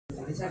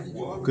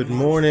Good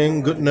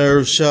morning, good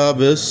nerve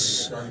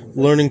Shabbos.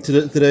 Learning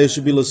today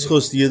should be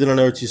l'schus Yidden on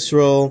Eretz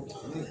Yisrael.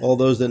 All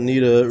those that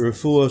need a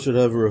refuah should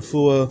have a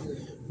refuah.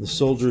 The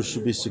soldiers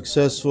should be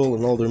successful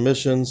in all their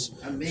missions.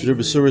 Should there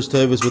be suras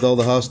tevis with all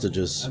the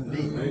hostages.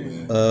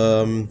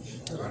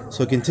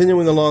 So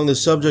continuing along the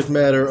subject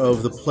matter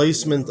of the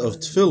placement of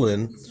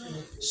tefillin.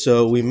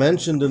 So we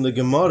mentioned in the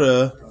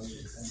Gemara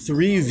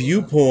 3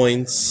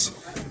 viewpoints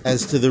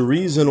as to the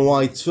reason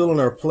why tefillin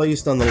are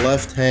placed on the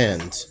left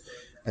hand.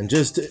 And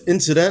just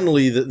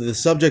incidentally, the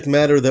subject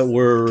matter that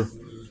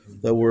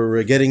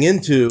we're getting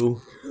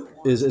into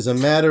is a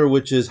matter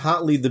which is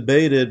hotly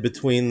debated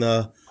between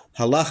the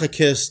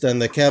halachicists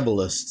and the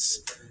Kabbalists.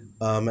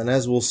 And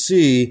as we'll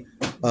see,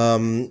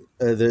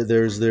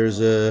 there's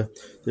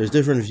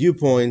different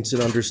viewpoints in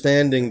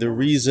understanding the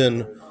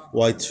reason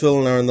why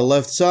tefillin are on the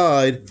left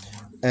side.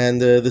 And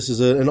this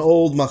is an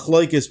old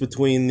machlokes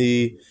between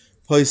the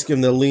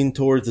poskim that lean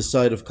towards the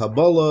side of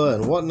Kabbalah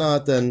and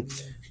whatnot,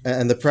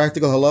 and the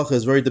practical halacha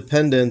is very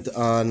dependent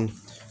on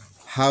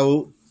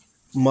how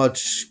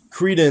much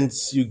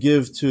credence you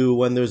give to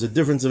when there's a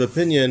difference of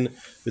opinion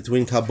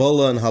between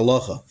Kabbalah and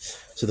halacha.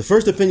 So the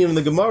first opinion in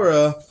the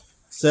Gemara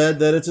said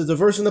that it's a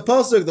verse in the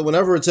pasuk that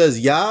whenever it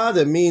says yad,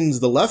 it means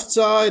the left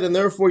side, and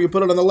therefore you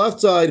put it on the left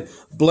side,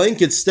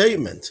 blanket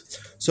statement.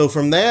 So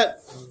from that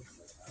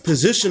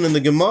position in the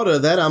Gemara,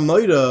 that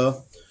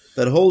Amayra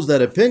that holds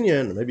that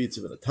opinion, maybe it's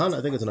even a Tana,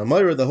 I think it's an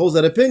Amayra that holds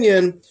that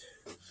opinion,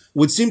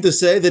 would seem to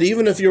say that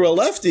even if you're a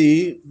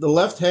lefty, the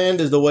left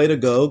hand is the way to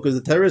go because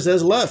the Torah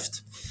says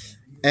left.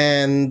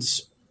 And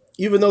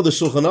even though the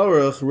Shulchan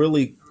Aruch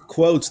really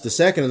quotes the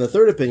second and the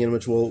third opinion,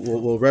 which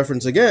we'll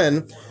reference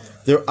again,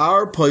 there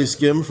are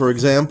poskim, for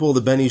example,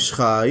 the Ben Ish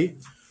Chai,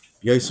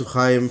 Yosef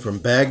Chaim from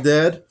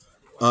Baghdad,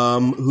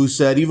 who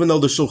said even though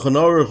the Shulchan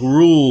Aruch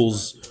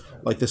rules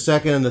like the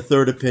second and the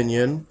third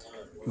opinion,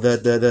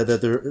 that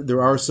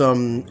there are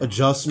some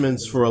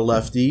adjustments for a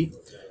lefty,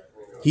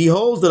 he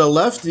holds that a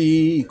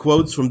lefty, he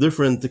quotes from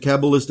different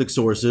Kabbalistic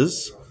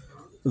sources,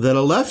 that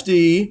a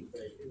lefty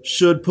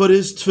should put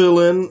his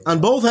tefillin on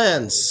both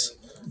hands.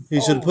 He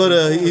should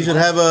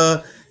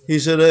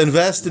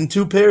invest in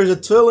 2 pairs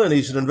of tefillin.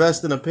 He should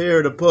invest in a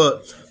pair to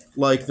put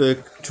like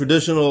the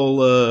traditional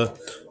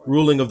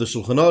ruling of the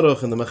Shulchan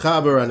Aruch and the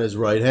Mechaber on his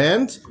right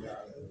hand,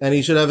 and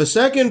he should have a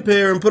second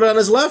pair and put it on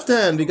his left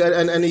hand.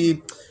 And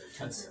he,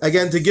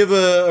 again, to give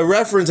a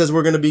reference, as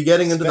we're going to be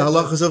getting into the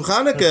halachas of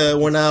Chanukah,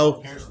 we're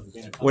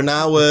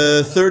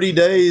now 30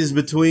 days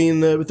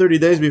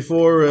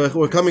before,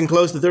 we're coming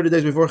close to 30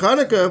 days before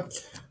Chanukah,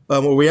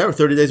 or we are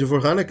 30 days before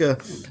Chanukah.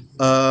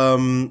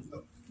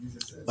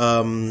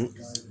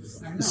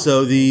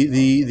 So the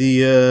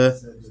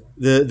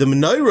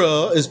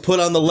menorah is put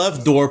on the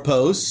left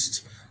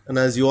doorpost, and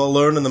as you all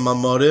learn in the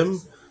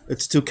Mamorim,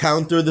 it's to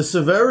counter the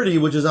severity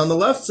which is on the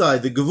left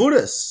side, the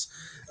gevuris.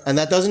 And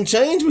that doesn't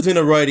change between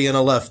a righty and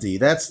a lefty.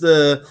 That's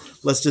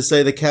let's just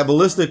say, the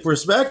Kabbalistic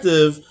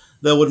perspective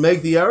that would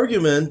make the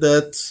argument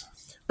that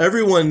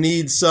everyone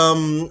needs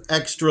some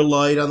extra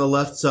light on the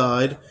left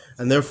side,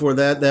 and therefore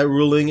that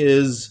ruling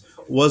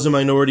was a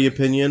minority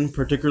opinion,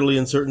 particularly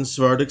in certain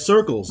Sephardic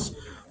circles.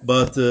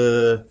 But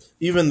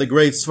even the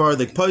great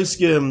Sephardic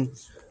poskim,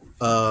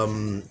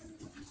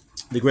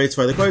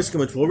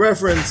 which we'll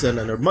reference, and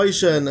Reb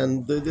Moshe,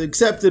 and the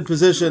accepted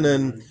position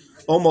in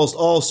almost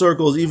all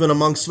circles, even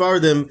among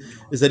Sephardim,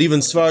 is that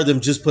even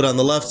Sephardim just put on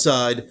the left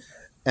side,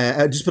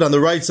 just put on the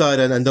right side,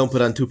 and don't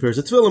put on 2 pairs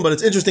of tefillin. But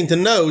it's interesting to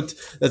note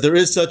that there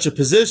is such a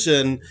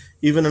position,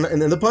 even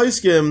in the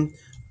poskim,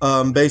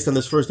 based on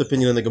this first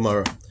opinion in the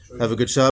Gemara. Have a good Shabbat.